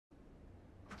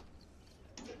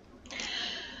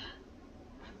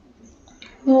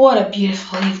What a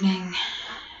beautiful evening.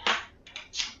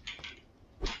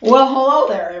 Well, hello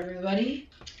there, everybody.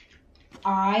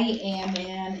 I am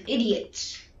an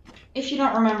idiot. If you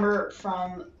don't remember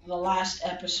from the last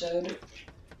episode,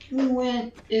 we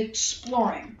went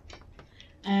exploring.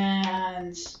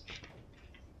 And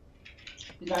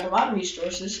we got a lot of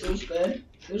resources. It was good.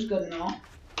 It was good and all.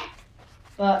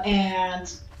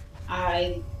 And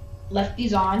I left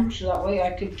these on so that way I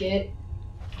could get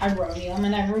hydronium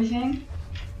and everything.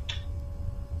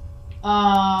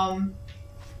 And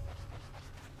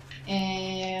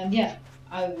yeah,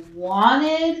 I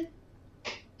wanted.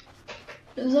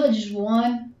 Is that just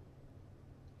one?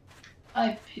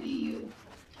 I pity you.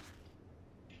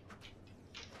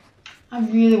 I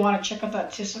really want to check out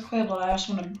that testicle, but I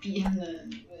also want to be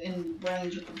in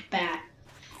range with the bat.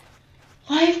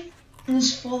 Life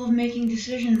is full of making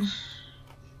decisions.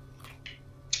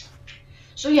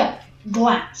 So yeah,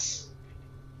 glass.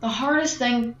 The hardest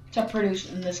thing to produce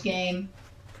in this game,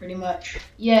 pretty much.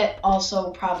 Yet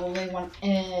also probably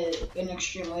an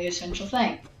extremely essential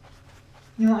thing.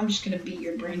 You know what, I'm just gonna beat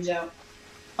your brains out.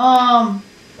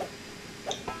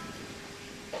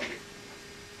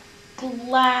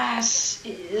 Glass.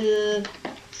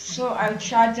 So I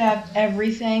tried to have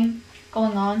everything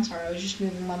going on. Sorry, I was just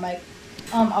moving my mic.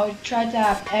 I tried to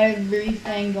have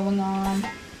everything going on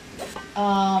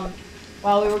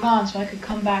while we were gone, so I could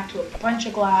come back to a bunch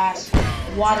of glass,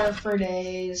 water for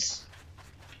days.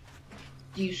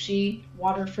 Do you see?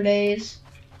 Water for days.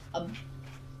 A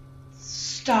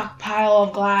stockpile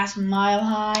of glass mile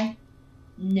high.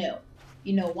 No.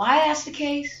 You know why that's the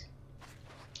case?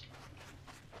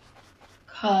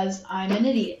 'Cause I'm an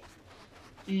idiot.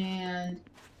 And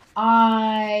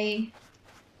I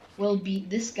will beat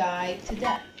this guy to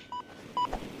death.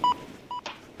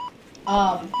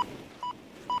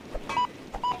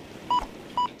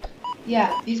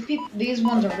 Yeah, these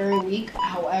ones are very weak.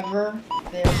 However,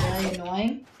 they're very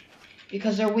annoying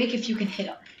because they're weak if you can hit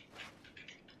them.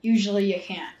 Usually you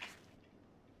can't.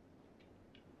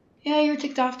 Yeah, you're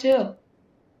ticked off too.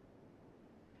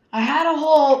 I had a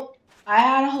whole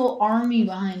army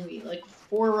behind me, like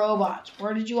 4 robots.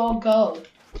 Where did you all go?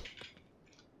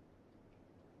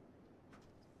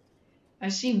 I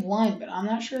see one, but I'm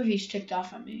not sure if he's ticked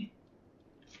off at me.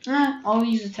 I'll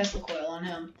use a Tesla coil on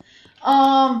him.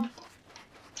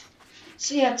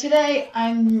 So yeah, today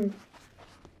I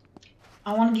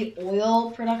want to get oil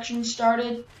production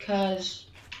started because,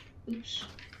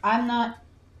 I'm not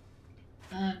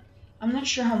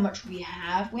sure how much we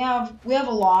have. We have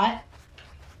a lot,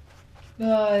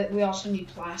 but we also need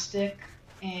plastic,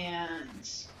 and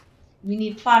we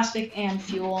need plastic and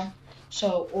fuel.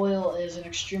 So oil is an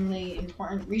extremely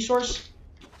important resource,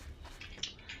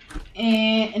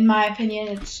 and in my opinion,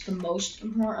 it's the most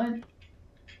important.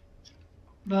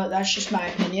 But that's just my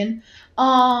opinion.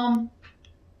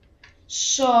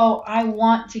 So I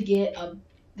want to get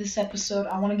this episode.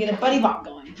 I want to get a buddy bot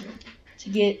going to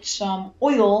get some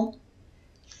oil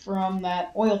from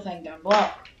that oil thing down below.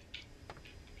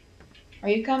 Are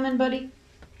you coming, buddy?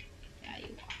 Yeah,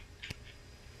 you are.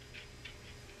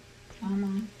 Come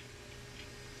on.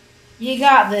 You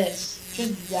got this.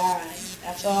 Just die.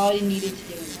 That's all you needed to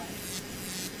do in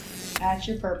life. That's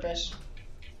your purpose.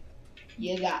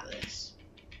 You got this.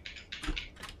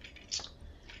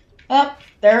 Yep,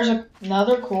 there's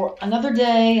another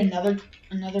day, another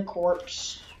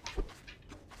corpse.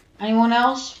 Anyone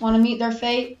else want to meet their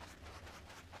fate?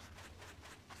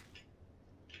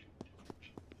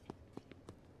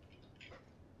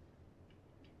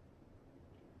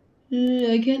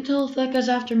 I can't tell if that guy's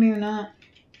after me or not.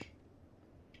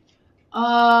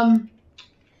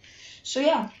 So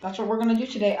yeah, that's what we're gonna do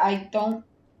today. I'm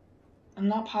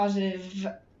not positive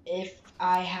if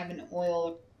I have an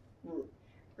oil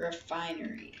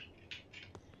refinery.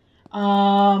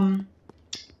 Yeah,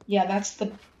 that's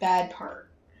the bad part.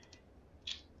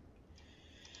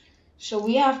 So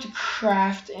we have to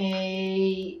craft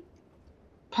a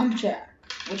pump jack,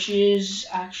 which is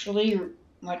actually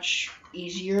much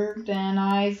easier than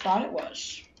I thought it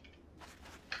was.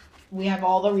 We have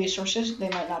all the resources. They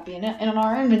might not be in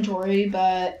our inventory,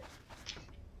 but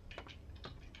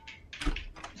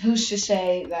who's to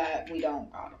say that we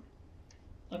don't got them?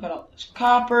 Look at all this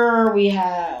copper. We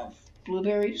have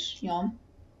blueberries. Yum.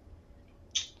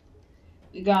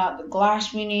 We got the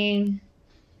glass we need.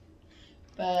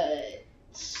 But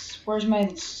where's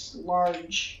my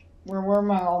large? Where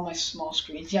are all my small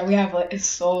screens? Yeah, we have like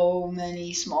so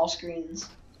many small screens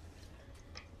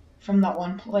from that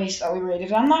one place that we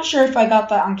raided. I'm not sure if I got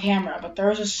that on camera, but there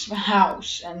was a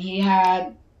house, and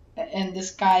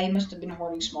this guy, he must have been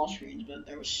hoarding small screens, but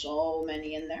there was so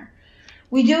many in there.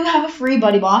 We do have a free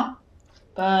buddy bot,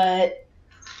 but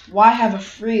why have a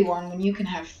free one when you can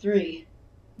have 3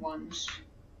 ones?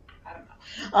 I don't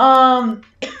know.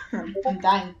 I'm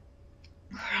dying.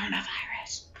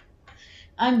 Coronavirus.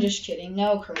 I'm just kidding.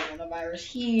 No coronavirus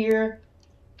here.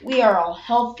 We are all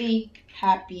healthy,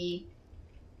 happy,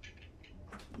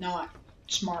 not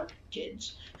smart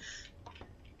kids.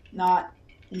 Not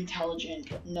intelligent.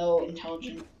 No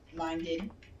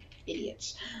intelligent-minded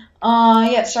idiots.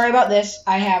 Yeah, sorry about this.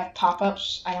 I have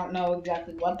pop-ups. I don't know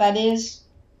exactly what that is,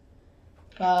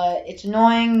 but it's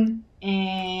annoying,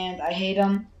 and I hate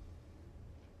them.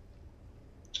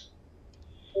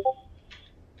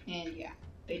 And yeah,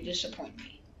 they disappoint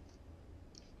me.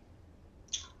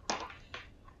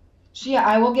 So yeah,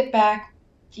 I will get back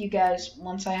to you guys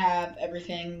once I have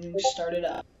everything started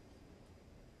up.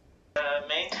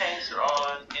 Main tanks are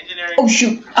on engineering. Oh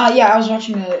shoot! Yeah, I was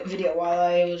watching a video while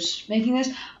I was making this.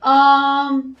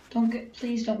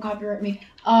 Please don't copyright me.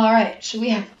 All right, so we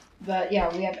have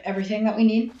everything that we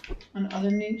need. On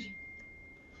other news.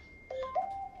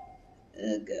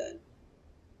 Good.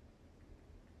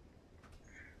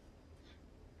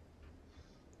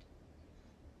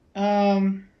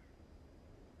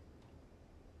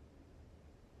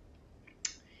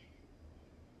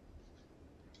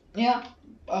 Yeah.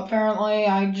 Apparently,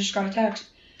 I just got a text.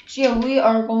 So yeah, we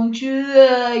are going to.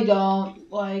 I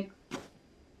don't like.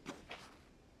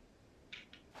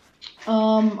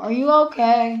 Are you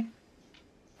okay?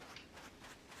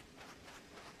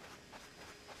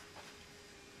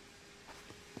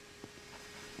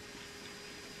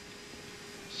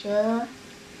 Sir?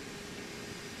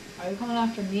 Are you coming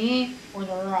after me or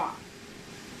the rock?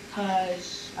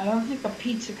 Because I don't think the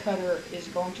pizza cutter is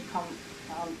going to come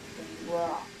from the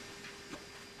rock.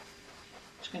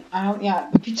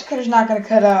 The pizza cutter's not going to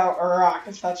cut out a rock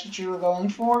if that's what you were going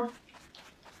for.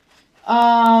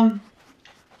 But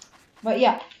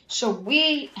yeah, so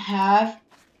we have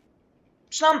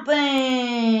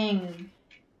something.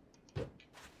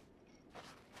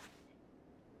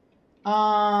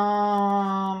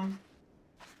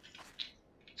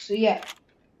 So yeah,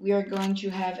 we are going to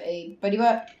have a buddy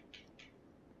bot.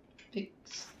 Pick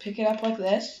it up like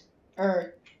this,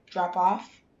 or drop off.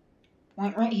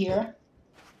 Point right here.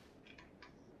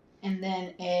 And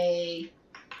then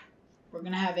we're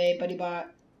gonna have a buddy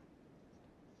bot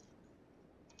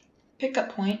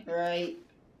pickup point, right?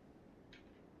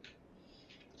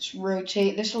 Let's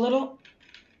rotate this a little.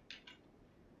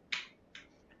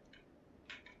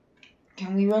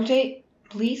 Can we rotate,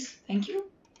 please? Thank you.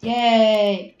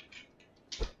 Yay!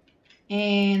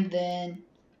 And then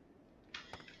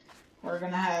we're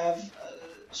gonna have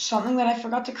something that I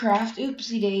forgot to craft.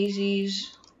 Oopsie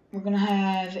daisies. We're gonna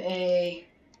have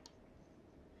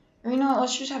or you know what,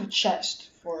 let's just have a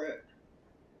chest for it.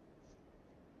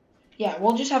 Yeah,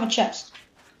 we'll just have a chest.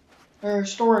 Or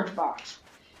storage box.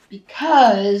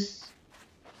 Because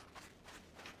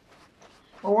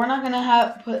we're not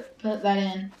gonna put that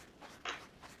in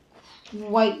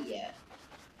quite yet.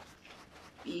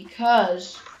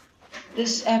 Because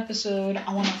this episode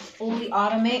I wanna fully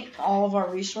automate all of our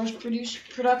resource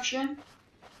production.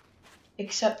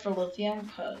 Except for lithium,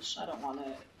 because I don't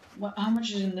wanna how much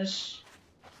is in this?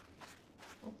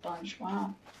 A bunch,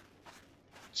 wow.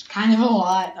 It's kind of a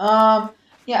lot.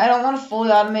 Yeah, I don't want to fully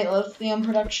automate lithium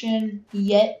production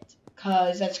yet,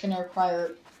 because that's going to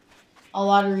require a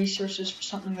lot of resources for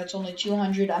something that's only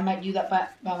 200. I might do that by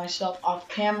myself off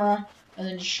camera, and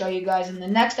then just show you guys in the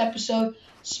next episode.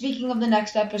 Speaking of the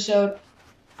next episode,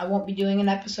 I won't be doing an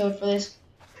episode for this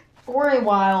for a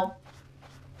while,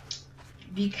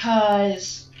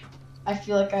 because I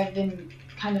feel like I've been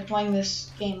kind of playing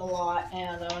this game a lot,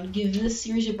 and I want to give this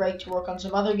series a break to work on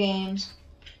some other games,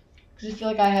 because I feel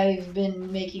like I have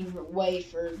been making way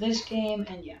for this game,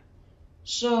 and yeah.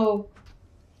 So,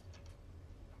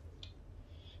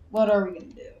 what are we going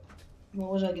to do?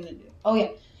 What was I going to do? Oh yeah,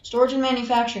 storage and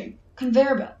manufacturing.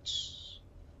 Conveyor belts.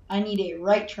 I need a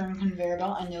right turn conveyor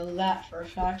belt. I know that for a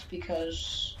fact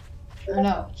because, or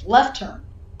no, it's left turn.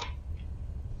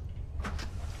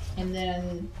 And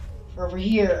then for over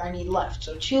here, I need left.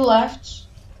 So 2 lefts.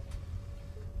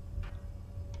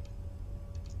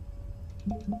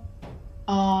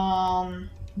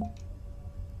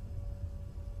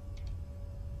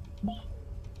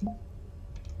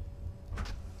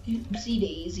 Oopsie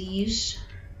daisies.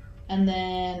 And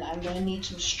then I'm gonna need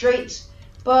some straights,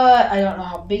 but I don't know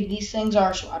how big these things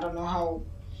are, so I don't know how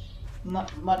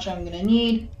much I'm gonna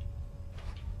need.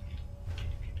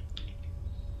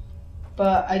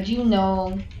 But I do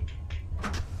know.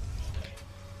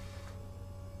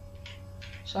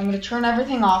 So I'm gonna turn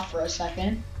everything off for a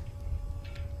second.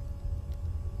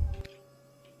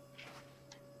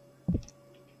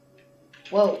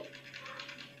 Whoa.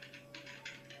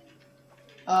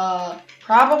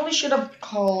 Probably should have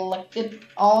collected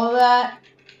all of that.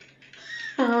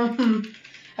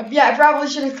 Yeah, I probably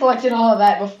should have collected all of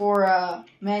that before,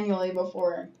 manually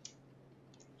before.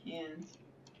 And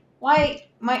why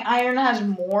my iron has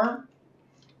more,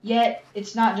 yet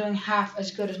it's not doing half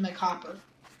as good as my copper?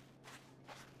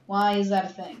 Why is that a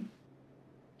thing?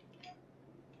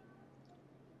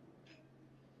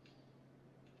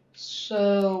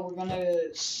 So we're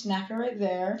gonna snap it right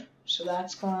there. So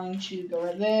that's going to go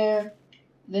right there.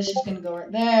 This is gonna go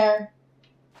right there.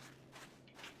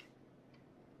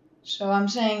 So I'm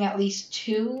saying at least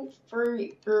 2 for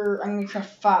I'm gonna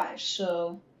craft 5.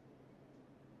 So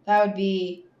that would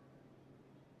be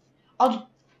that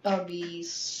would be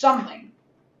something.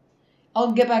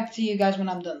 I'll get back to you guys when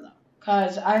I'm done though,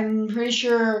 cause I'm pretty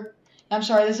sure. I'm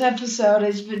sorry, this episode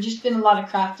has just been a lot of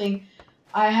crafting.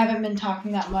 I haven't been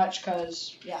talking that much,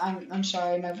 cause yeah, I'm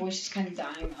sorry, my voice is kind of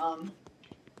dying.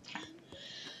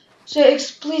 So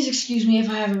please excuse me if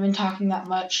I haven't been talking that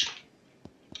much.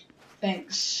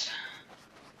 Thanks.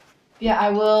 Yeah,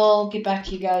 I will get back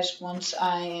to you guys once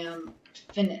I am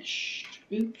finished.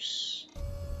 Oops.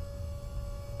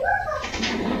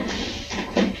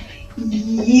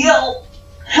 Yo!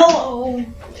 Hello,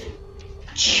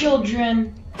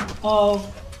 children of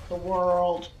the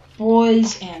world,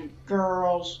 boys and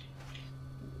girls,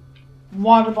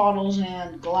 water bottles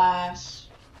and glass,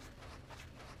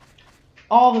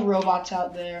 all the robots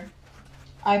out there.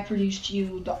 I produced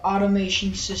you the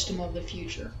automation system of the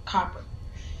future, copper.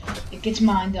 It gets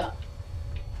mined up.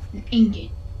 An ingot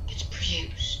gets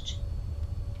produced.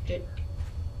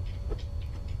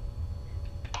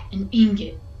 An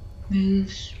ingot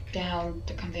moves down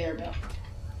the conveyor belt.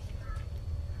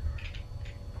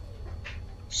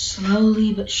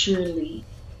 Slowly but surely,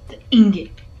 the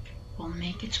ingot will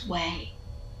make its way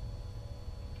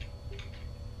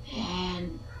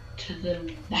and to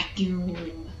the vacuum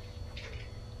room.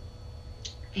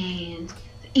 And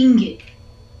the ingot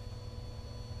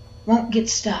won't get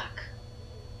stuck.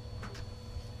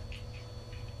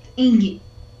 The ingot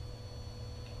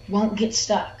won't get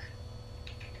stuck.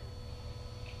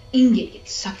 The ingot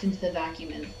gets sucked into the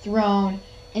vacuum and thrown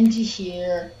into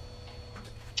here.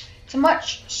 It's a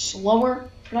much slower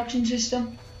production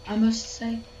system, I must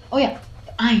say. Oh yeah,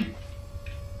 the iron.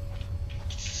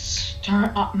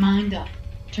 Mined up.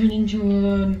 Turned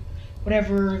into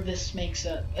whatever this makes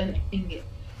an ingot.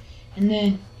 And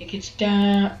then it gets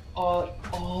down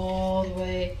all the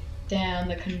way down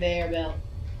the conveyor belt.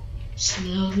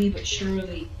 Slowly but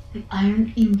surely, the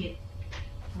iron ingot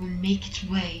will make its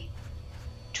way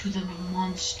to the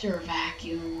monster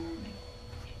vacuum.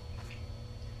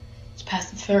 It's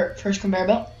past the first conveyor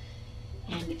belt,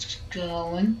 and it's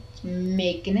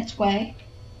making its way.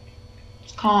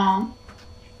 It's calm.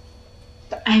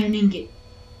 The iron ingot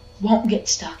won't get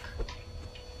stuck.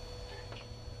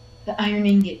 The iron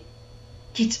ingot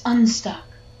gets unstuck.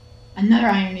 Another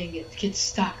iron ingot gets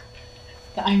stuck.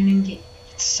 The iron ingot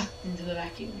gets sucked into the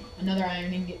vacuum. Another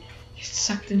iron ingot gets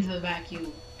sucked into the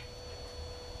vacuum.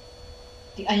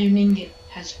 The iron ingot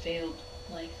has failed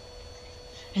life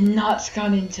and not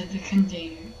gone into the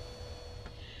container.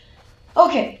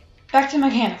 Okay, back to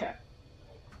Mechanica.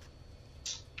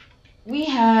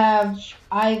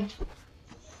 I've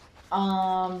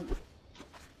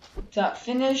got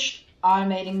finished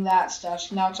automating that stuff,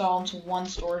 so now it's all into one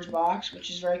storage box, which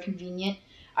is very convenient.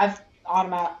 I've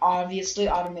obviously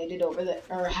automated over there,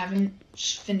 or haven't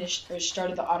finished or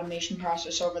started the automation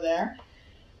process over there.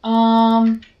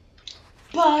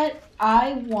 But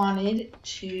I wanted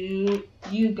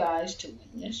you guys to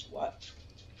witness what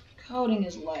coding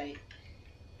is like.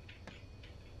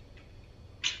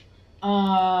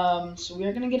 So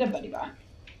we're gonna get a buddy bot.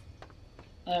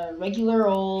 A regular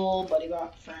old buddy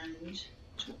bot friend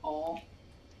to all.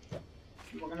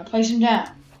 We're gonna place him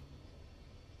down.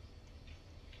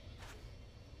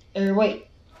 Wait,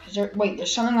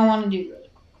 there's something I want to do really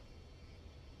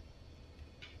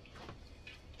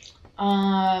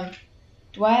quick.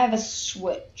 Do I have a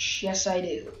switch? Yes, I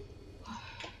do.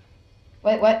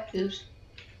 Wait, what? Oops.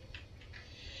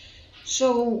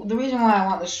 So the reason why I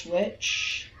want the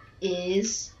switch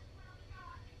is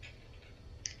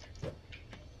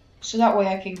so that way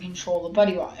I can control the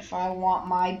buddy bot. If I want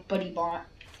my buddy bot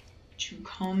to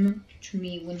come to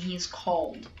me when he is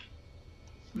called,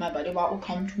 my buddy bot will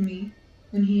come to me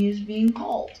when he is being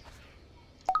called.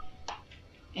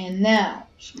 And now,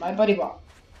 so my buddy bot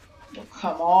will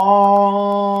come all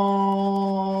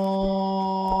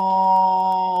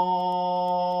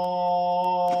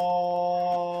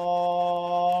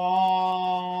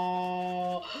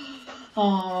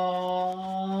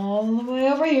the way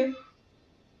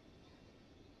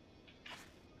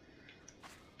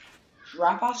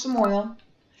drop off some oil.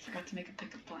 I forgot to make a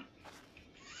pickup point.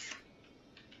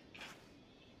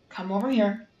 Come over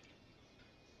here.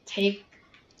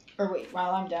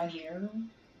 While I'm down here.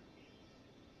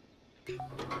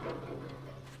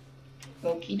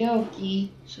 Okie dokie.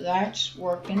 So that's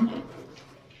working.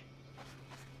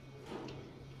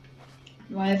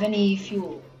 Do I have any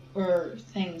fuel or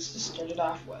things to start it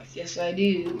off with? Yes, I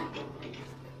do.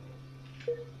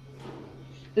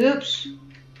 Oops.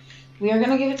 We are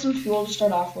going to give it some fuel to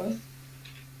start off with.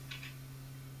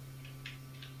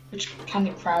 Which kind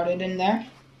of crowded in there.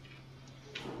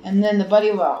 And then the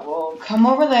buddy bot will come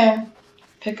over there,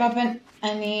 pick up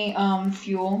any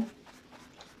fuel.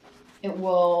 It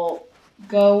will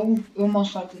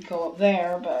most likely go up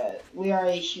there, but we are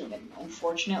a human.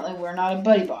 Unfortunately, we're not a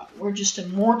buddy bot. We're just a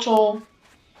mortal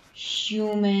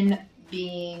human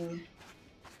being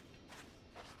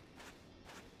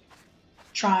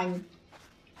trying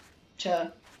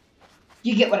to...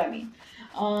 You get what I mean.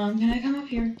 Can I come up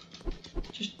here?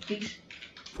 Just please.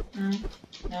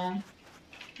 No.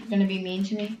 You're gonna be mean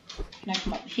to me? Can I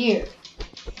come up here?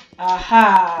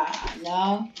 Aha!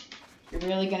 No? You're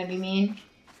really gonna be mean?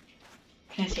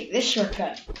 Can I take this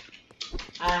shortcut?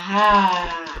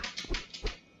 Aha!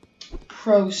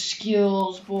 Pro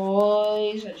skills,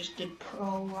 boys. I just did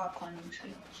pro rock climbing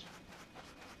skills.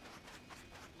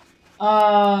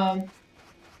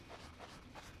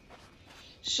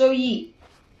 So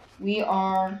we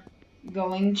are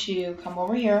going to come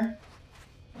over here.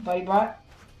 Buddy bot.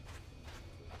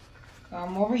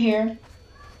 Come over here.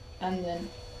 And then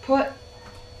put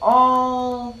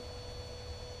all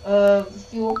of the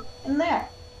fuel in there.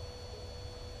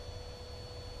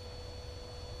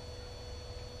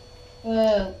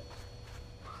 And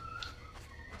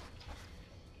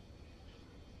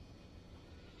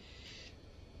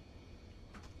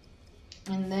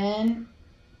then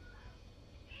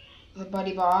the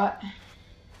buddy bot.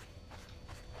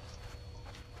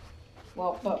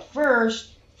 Well, but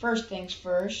first things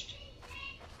first.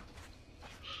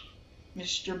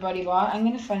 Mr. Buddy Bot, I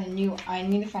need to find a new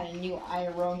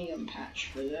ironium patch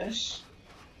for this.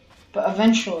 But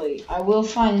eventually, I will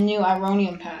find a new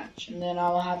ironium patch, and then I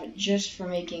will have it just for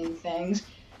making things.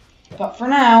 But for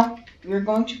now, we're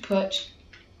going to put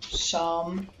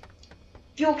some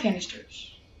fuel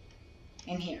canisters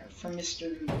in here for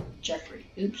Mr. Jeffrey.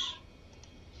 Oops.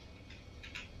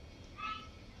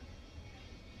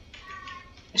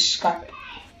 Scrap it.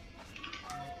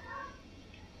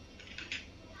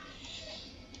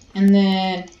 And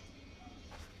then,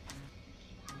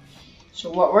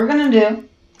 so what we're gonna do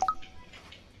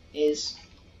is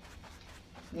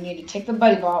we need to take the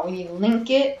buddy bot, we need to link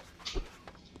it.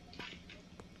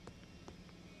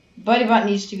 Buddy bot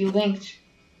needs to be linked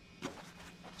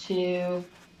to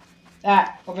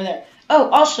that over there. Oh,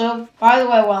 also, by the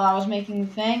way, while I was making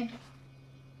the thing,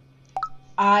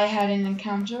 I had an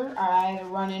encounter. I had a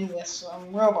run-in with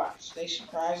some robots. They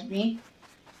surprised me.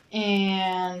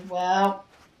 And, well,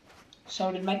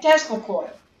 so did my Tesla coil.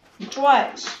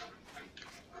 Twice.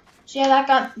 So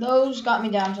yeah, those got me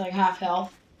down to like half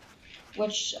health.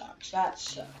 Which sucks. That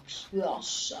sucks. We all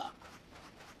suck.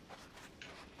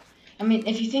 I mean,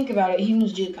 if you think about it,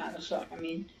 humans do kind of suck. I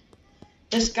mean,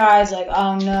 this guy's like,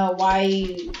 oh no, why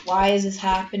is this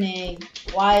happening?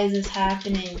 Why is this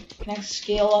happening? Can I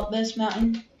scale up this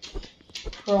mountain?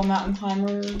 Pro mountain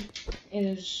climber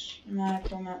is... Am I a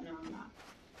pro mountain? No, I'm not.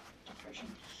 Depression.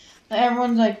 But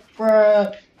everyone's like,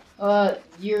 bruh,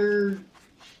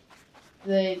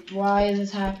 why is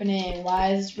this happening?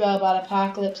 Why is this robot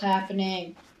apocalypse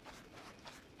happening?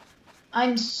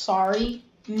 I'm sorry,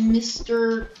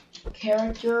 Mr.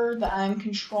 Character that I'm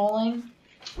controlling,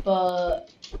 but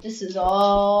this is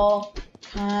all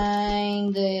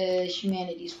kinda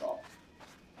humanity's fault.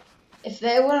 If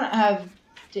they wouldn't have,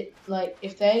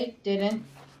 if they didn't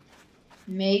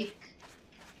make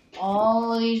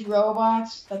all of these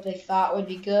robots that they thought would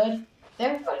be good,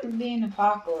 there wouldn't be an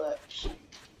apocalypse.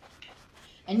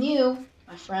 And you,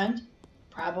 my friend,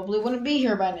 probably wouldn't be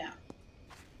here by now.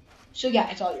 So yeah,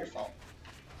 it's all your fault.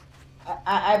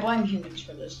 I blame humans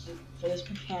for this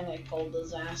mechanical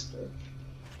disaster.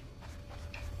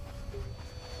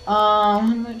 How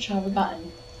much have we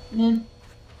gotten?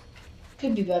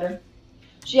 Could be better.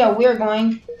 So yeah, we are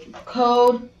going to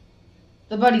code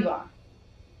the buddy bot.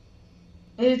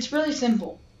 It's really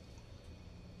simple.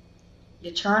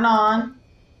 You turn on,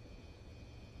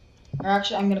 or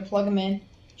actually I'm going to plug them in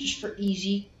just for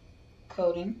easy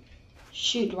coding.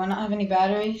 Shoot, do I not have any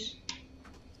batteries?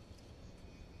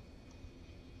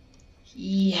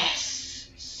 Yes,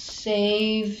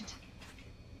 saved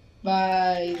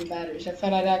by the batteries. I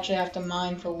thought I'd actually have to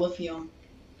mine for lithium.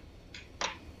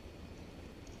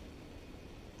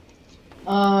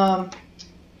 So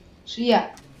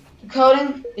yeah, the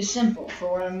coding is simple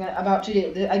for what I'm about to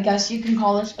do. I guess you can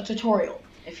call this a tutorial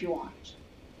if you want.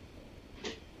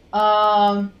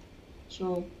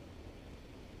 So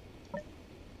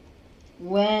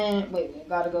we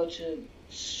gotta go to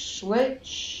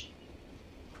switch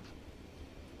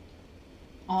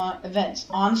on events.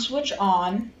 On switch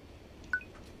on.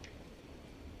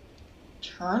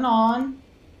 Turn on.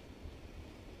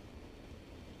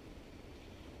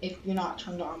 If you're not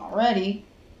turned on already.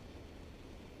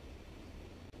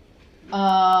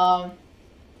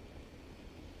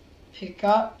 Pick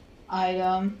up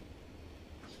item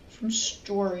from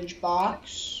storage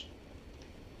box.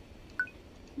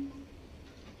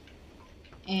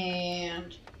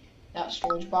 And that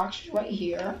storage box is right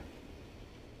here.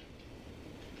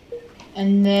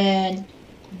 And then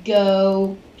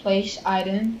go place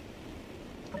item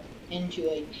into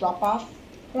a drop-off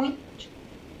point.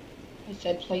 I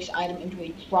said place item into a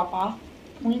drop-off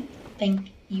point.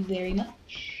 Thank you very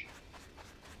much.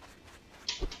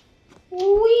 Whee!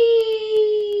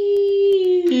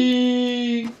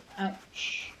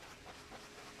 Ouch.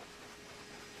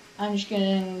 I'm just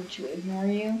going to ignore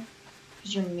you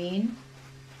because you're mean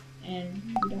and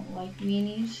we don't like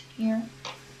meanies here.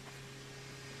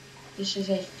 This is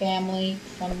a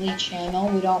family-friendly channel.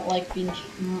 We don't like being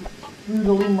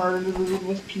brutally murdered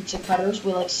with pizza cutters.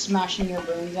 We like smashing your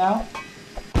brains out.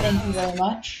 Thank you very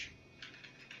much.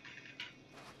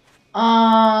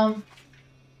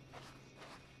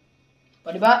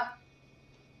 Buddy bot.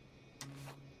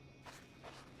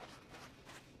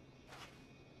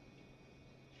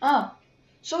 Oh,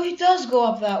 so he does go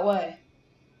up that way.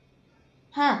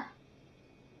 Huh.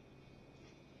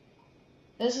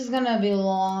 This is gonna be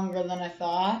longer than I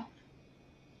thought.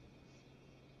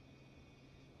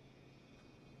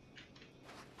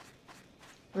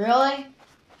 Really? I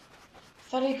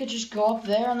thought he could just go up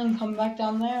there and then come back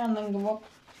down there and then go up.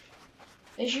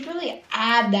 They should really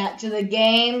add that to the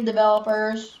game,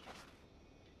 developers.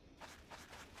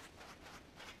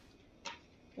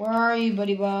 Where are you,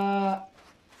 buddy bot?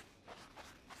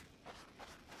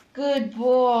 Good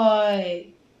boy.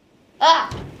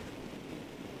 Ah!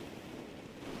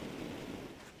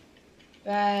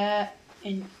 Bad.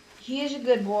 And he is a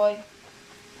good boy.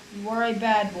 You are a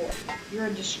bad boy. You're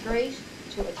a disgrace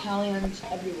to Italians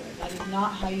everywhere. That is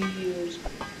not how you use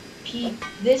P.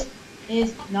 This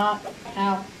is not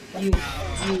how you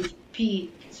use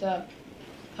pizza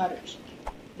cutters.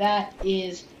 That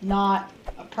is not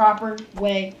a proper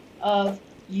way of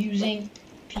using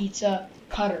pizza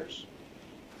cutters.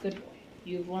 Good boy.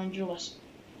 You've learned your lesson.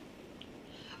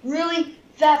 Really?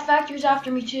 That factor's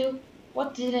after me too?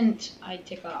 What didn't I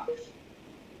tick off?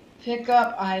 Pick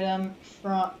up item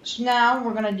from... So now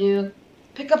we're going to do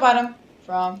pick up item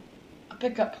from a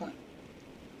pickup point.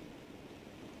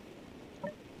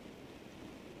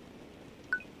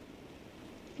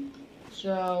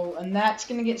 So, and that's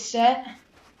going to get set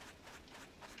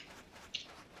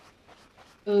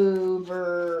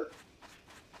over...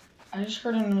 I just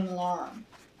heard an alarm.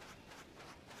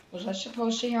 Was I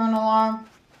supposed to hear an alarm?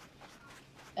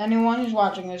 Anyone who's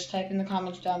watching this, type in the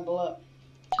comments down below.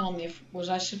 Tell me, was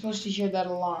I supposed to hear that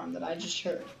alarm that I just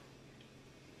heard?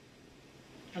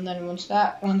 And then once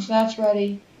that's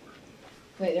ready...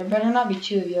 Wait, there better not be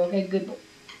two of you, okay? Good boy.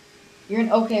 You're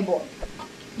an okay boy.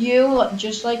 You,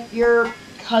 just like your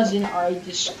cousin, are a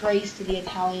disgrace to the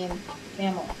Italian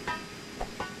family.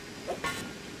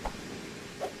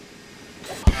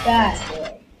 Bad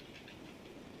boy.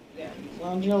 There, you've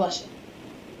learned your lesson.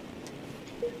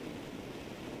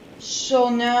 So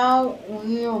now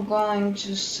we are going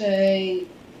to say,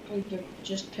 we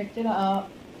just picked it up,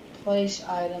 place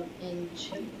item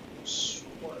into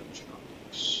storage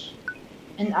box.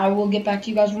 And I will get back to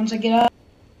you guys once I get up.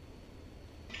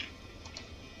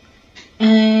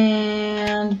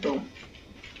 And boom.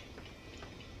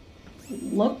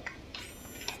 Look.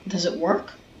 Does it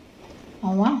work?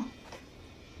 Oh wow.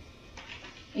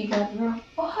 You got girl.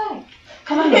 Oh hi.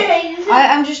 Come on.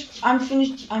 I'm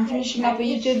finishing up a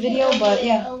YouTube video, but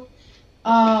yeah.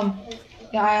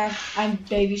 Yeah, I'm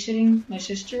babysitting my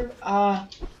sister.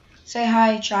 Say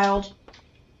hi, child.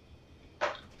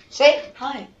 Say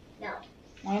hi. No.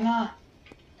 Why not?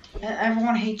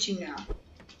 Everyone hates you now.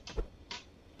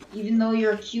 Even though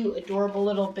you're a cute, adorable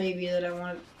little baby that I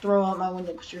want to throw out my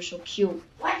window because you're so cute.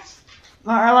 What?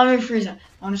 Or let me freeze it.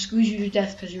 I want to squeeze you to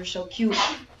death because you're so cute.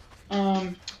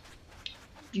 No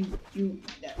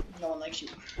one likes you.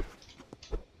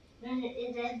 None of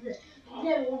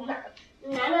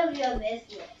your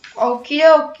business. Okie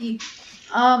dokie.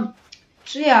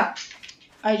 So yeah,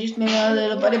 I just made a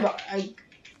little buddy.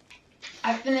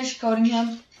 I finished coding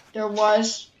him. there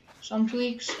was some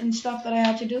tweaks and stuff that I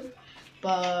had to do,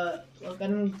 but look,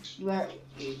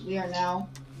 we are now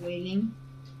waiting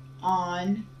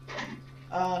on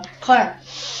Claire.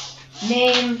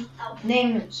 Name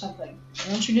something.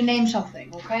 I want you to name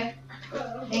something, okay?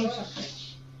 Name something,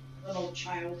 little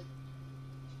child.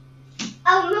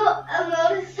 A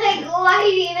motorcycle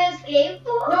riding a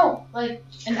skateboard? No, like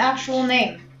an actual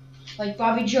name, like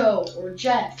Bobby Joe or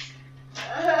Jeff.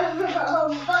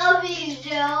 Bobby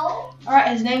Joe. All right,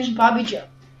 his name's Bobby Joe.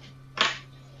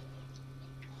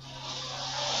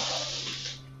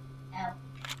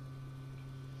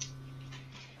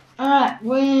 Alright,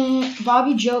 when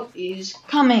Bobby Joe is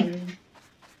coming,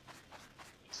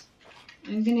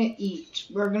 I'm gonna eat.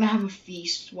 We're gonna have a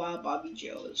feast while Bobby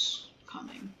Joe is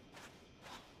coming.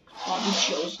 Bobby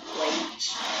Joe's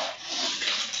late.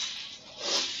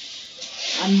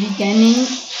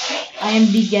 I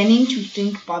am beginning to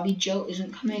think Bobby Joe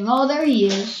isn't coming. Oh, there he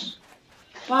is.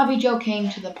 Bobby Joe came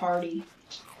to the party.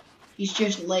 He's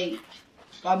just late.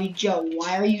 Bobby Joe,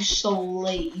 why are you so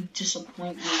late? You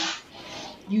disappoint me.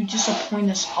 You disappoint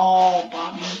us all,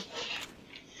 Bobby.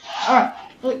 Alright,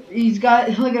 look at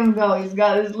him go. He's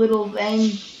got his little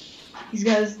thing. He's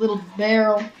got his little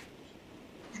barrel.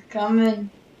 He's coming.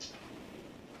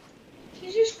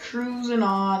 He's just cruising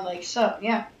on, like, so,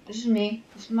 yeah, this is me.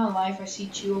 This is my life. I see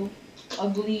two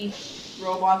ugly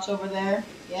robots over there.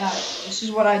 Yeah, this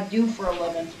is what I do for a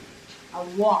living. I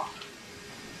walk.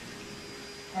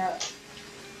 Alright.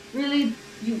 Really?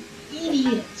 You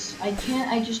idiots! I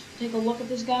just take a look at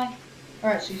this guy.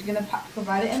 Alright, so he's gonna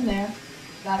provide it in there.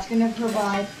 That's gonna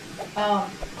provide,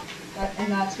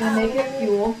 and that's gonna make it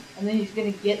fuel. And then he's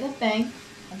gonna get in the thing.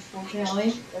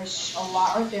 Unfortunately, there's a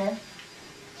lot right there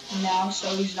now, so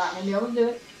he's not gonna be able to do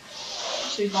it.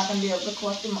 So he's not gonna be able to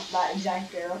collect that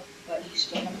exact barrel, but he's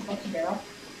still gonna collect the barrel.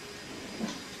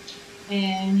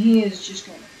 And he is just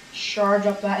gonna charge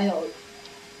up that hill.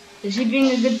 Is he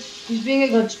being a good? He's being a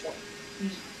good sport.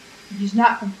 He's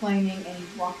not complaining, and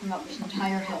he's walking up this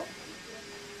entire hill.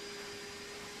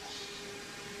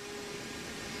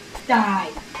 Die,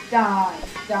 die,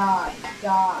 die,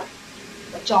 die,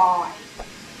 die, die,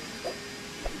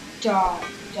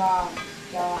 die,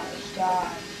 die, die,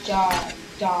 die,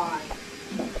 die.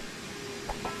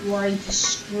 You are a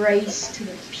disgrace to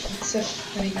the pizza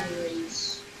cutting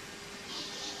race.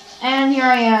 And here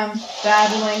I am,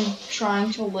 battling,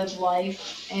 trying to live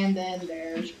life, and then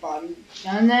there's Bobby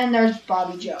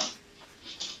Joe.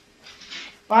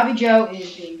 Bobby Joe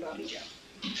is being Bobby Joe.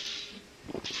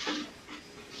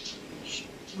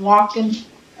 Walking,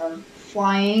 or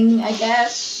flying, I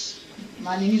guess.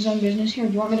 Minding his own business. Here,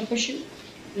 do you want me to push you?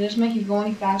 Does this make you go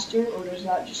any faster, or does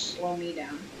that just slow me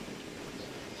down?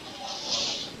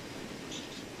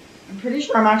 I'm pretty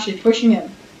sure I'm actually pushing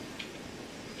him.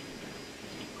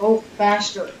 Go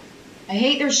faster. I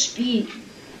hate their speed.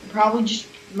 Probably just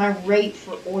my rate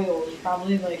for oil is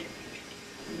probably like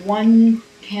 1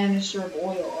 canister of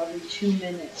oil every 2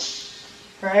 minutes.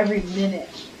 For every minute.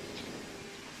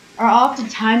 Or I'll have to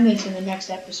time this in the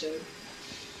next episode.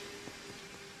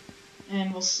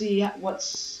 And we'll see what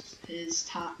his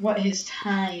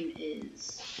time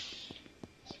is.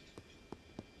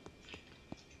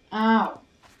 Ow.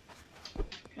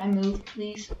 Can I move,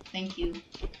 please? Thank you.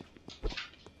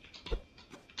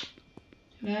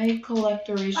 Can I collect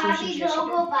the resources? Bobby Joe,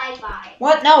 go bye-bye.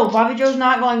 What? No, Bobby Joe's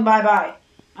not going bye-bye.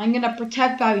 I'm gonna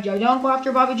protect Bobby Joe. Don't go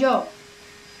after Bobby Joe.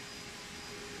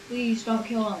 Please don't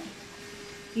kill him.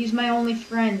 He's my only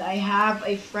friend. I have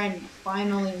a friend,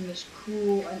 finally, in this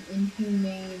cruel and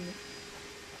inhumane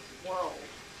world.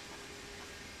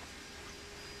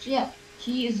 So yeah,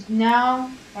 he is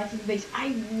now back to the base.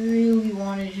 I really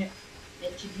wanted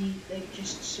it to be like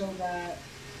just so that.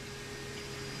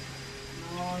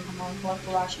 Come on, collect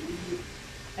the last one.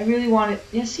 I really want it.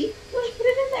 Yeah, see? Just put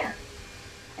it in there.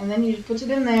 And then he just puts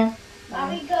it in there.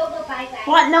 Bobby Joe, go bye-bye.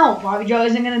 What? No, Bobby Joe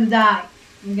isn't going to die.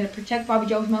 I'm going to protect Bobby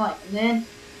Joe with my life. And then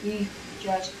we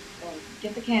just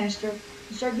get the canister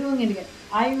and start doing it again.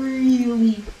 I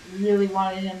really, really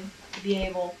wanted him to be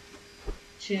able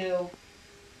to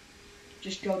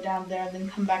just go down there and then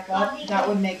come back up. Bobby, that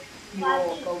would make you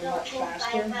all go much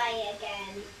faster. Bye-bye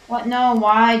again. What? No,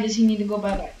 why does he need to go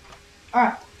bye-bye?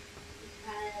 Alright.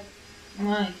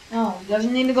 No, he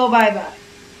doesn't need to go bye-bye.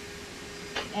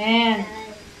 And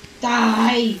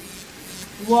die!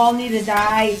 You all need to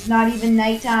die. It's not even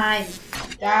nighttime.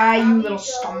 Die, you little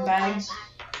scumbags.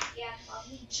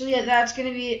 So yeah, that's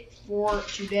gonna be it for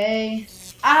today.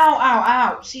 Ow, ow,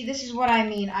 ow. See, this is what I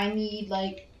mean. I need,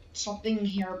 like, something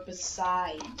here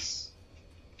besides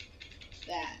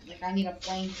that. Like, I need a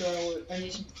flamethrower. I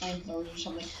need some flamethrowers or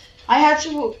something. I had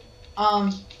to,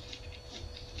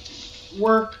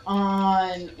 work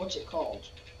on, what's it called?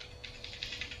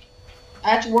 I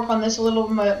had to work on this a little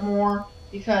bit more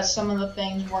because some of the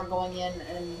things weren't going in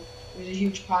and there's a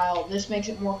huge pile. This makes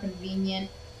it more convenient.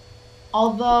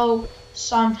 Although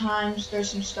sometimes there's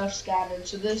some stuff scattered.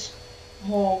 So this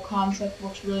whole concept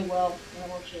works really well. And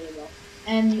it works really well.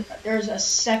 And there's a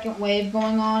second wave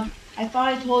going on. I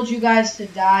thought I told you guys to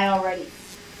die already.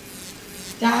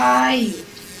 Die!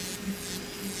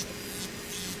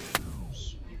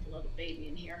 Swipe a little baby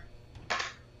in here.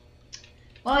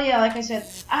 Well, yeah, like I said,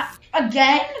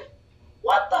 again?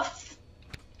 What the f...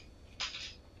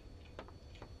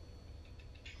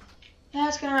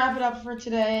 That's gonna wrap it up for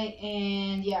today,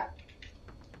 and yeah.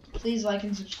 Please like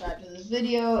and subscribe to this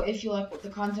video if you like the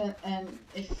content, and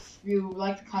if you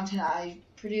like the content I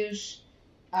produce.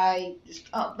 I just,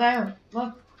 oh, there,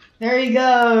 look, there he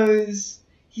goes.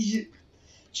 He's just,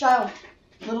 child,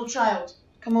 little child,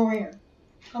 come over here.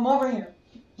 Come over here.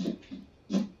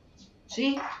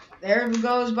 See? There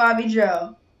goes Bobby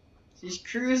Joe. Just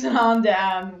cruising on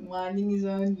down, minding his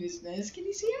own business. Can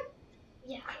you see him?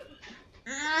 Yeah.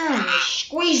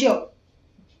 Squeeze you.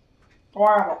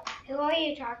 Horrible. Who are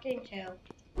you talking to?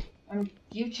 I'm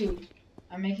YouTube.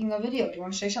 I'm making a video. Do you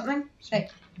want to say something? Say.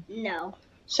 No.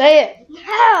 Say it.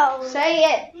 No. Say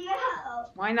it. No.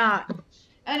 Why not?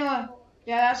 Anyway,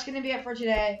 yeah, that's gonna be it for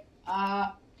today.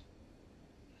 Bye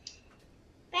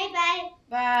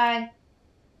bye.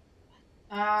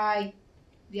 Bye.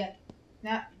 Yeah.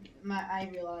 Now, I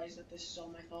realize that this is all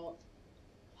my fault.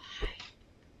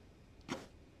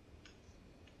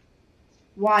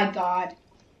 Why, God?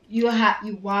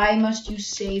 Why must you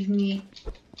save me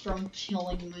from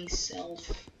killing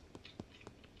myself?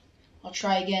 I'll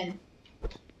try again.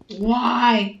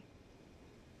 Why?